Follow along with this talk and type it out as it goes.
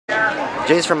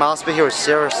James from Milespa here with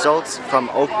Shulze from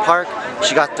Oak Park.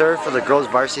 She got third for the Girls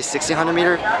Varsity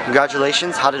 1600m.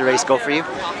 Congratulations. How did the race go for you?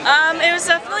 It was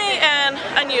definitely an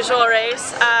unusual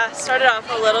race. Started off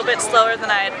a little bit slower than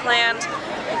I had planned,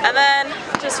 and then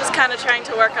just was kind of trying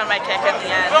to work on my kick at the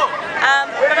end.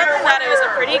 But other than that, it was a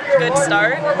pretty good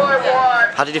start.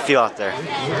 How did you feel out there?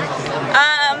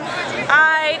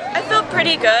 I feel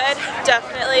pretty good.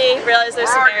 Definitely realize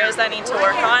there's some areas that I need to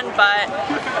work on, but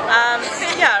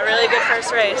yeah, really good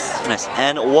first race. Nice.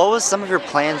 And what was some of your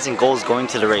plans and goals going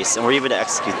to the race, and were you able to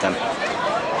execute them?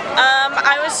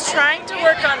 I was trying to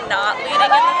work on not leading in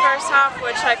the first half,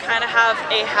 which I kind of have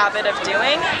a habit of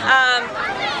doing.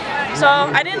 So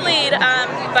I didn't lead,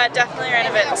 but definitely ran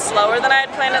a bit slower than I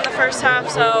had planned in the first half,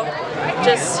 so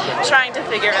just trying to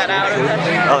figure that out.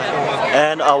 Okay.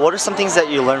 And what are some things that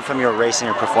you learned from your race and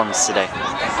your performance today?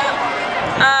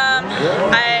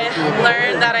 I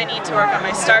learned that I need to work on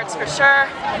my starts for sure.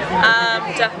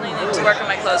 Definitely need to work on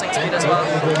my closing speed as well.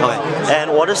 Okay.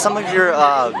 And what are some of your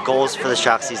goals for this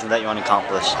track season that you want to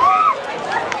accomplish?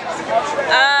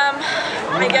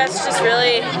 I guess just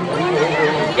really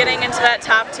getting into that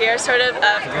top tier sort of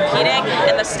competing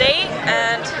in the state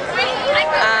and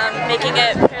making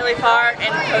it fairly far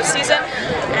in postseason,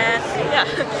 and yeah.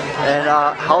 And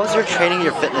how has your training,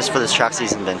 your fitness for this track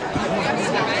season been?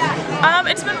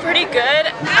 It's been pretty good.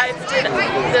 I did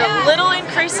a little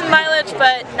increase in mileage,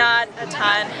 but not a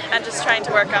ton. I'm just trying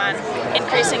to work on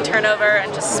increasing turnover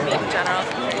and just speed in general.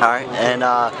 Alright, and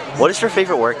what is your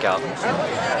favorite workout?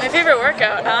 My favorite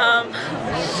workout?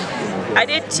 I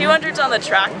did 200s on the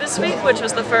track this week, which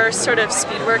was the first sort of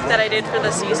speed work that I did for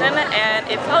the season, and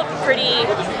it felt pretty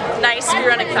nice to be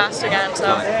running fast again, so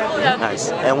yeah. Nice.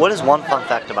 And what is one fun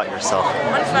fact about yourself?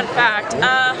 One fun fact?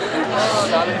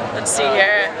 Let's see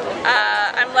here.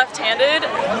 I'm left-handed. Okay.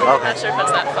 I'm not sure if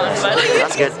it's that fun, but...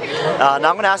 That's good. Now I'm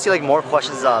going to ask you more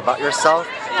questions about yourself,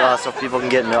 so people can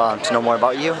get to know more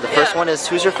about you. The first one is,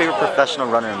 who's your favorite professional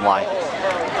runner and why?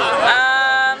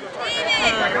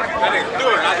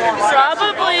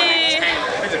 Probably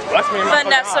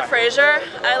Vanessa Frazier.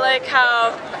 I like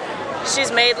how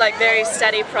she's made very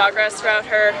steady progress throughout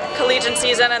her collegiate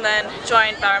season, and then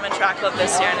joined Bowerman Track Club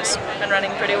this year and has been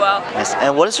running pretty well. Nice.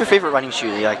 And what is your favorite running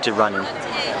shoe that you like to run in?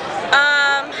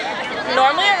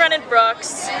 Normally I run in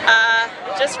Brooks.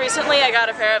 Just recently I got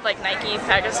a pair of Nike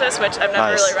Pegasus, which I've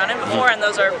never really run in before, and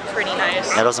those are pretty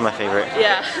nice. Yeah, those are my favorite.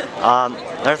 Yeah.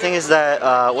 Another thing is that,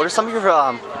 what are some of your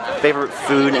favorite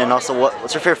food, and also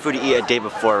what's your favorite food to eat a day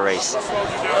before a race?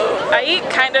 I eat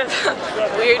kind of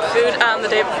weird food the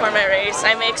day before my race.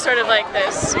 I make sort of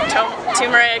this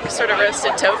turmeric sort of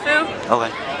roasted tofu,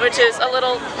 which is a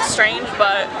little strange,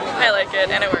 but I like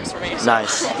it and it works for me. So.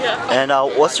 Nice. Yeah. And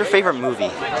what's your favorite movie?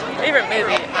 Favorite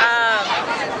movie?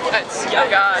 Oh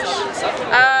gosh.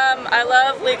 I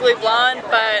love Legally Blonde,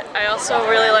 but I also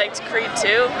really liked Creed 2.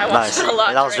 I watched it a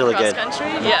lot. That was really good. Country.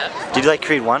 Yeah. Did you like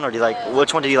Creed 1, or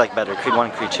which one did you like better, Creed 1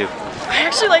 and Creed 2? I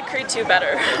actually like Creed 2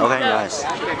 better. Okay, nice.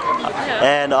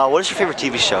 And what is your favorite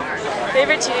TV show?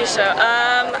 Favorite TV show?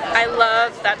 I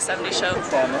love That 70s Show.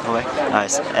 Okay,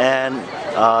 nice. And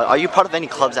are you part of any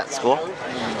clubs at school?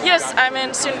 Yes, I'm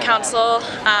in student council,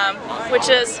 which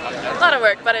is a lot of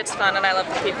work, but it's fun and I love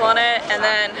the people in it. And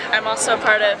then I'm also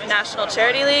part of National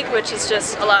Charity League, which is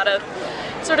just a lot of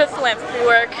sort of philanthropy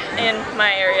work in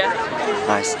my area.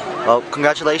 Nice. Well,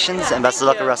 congratulations and best of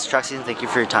luck the rest of the track season. Thank you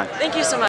for your time. Thank you so much.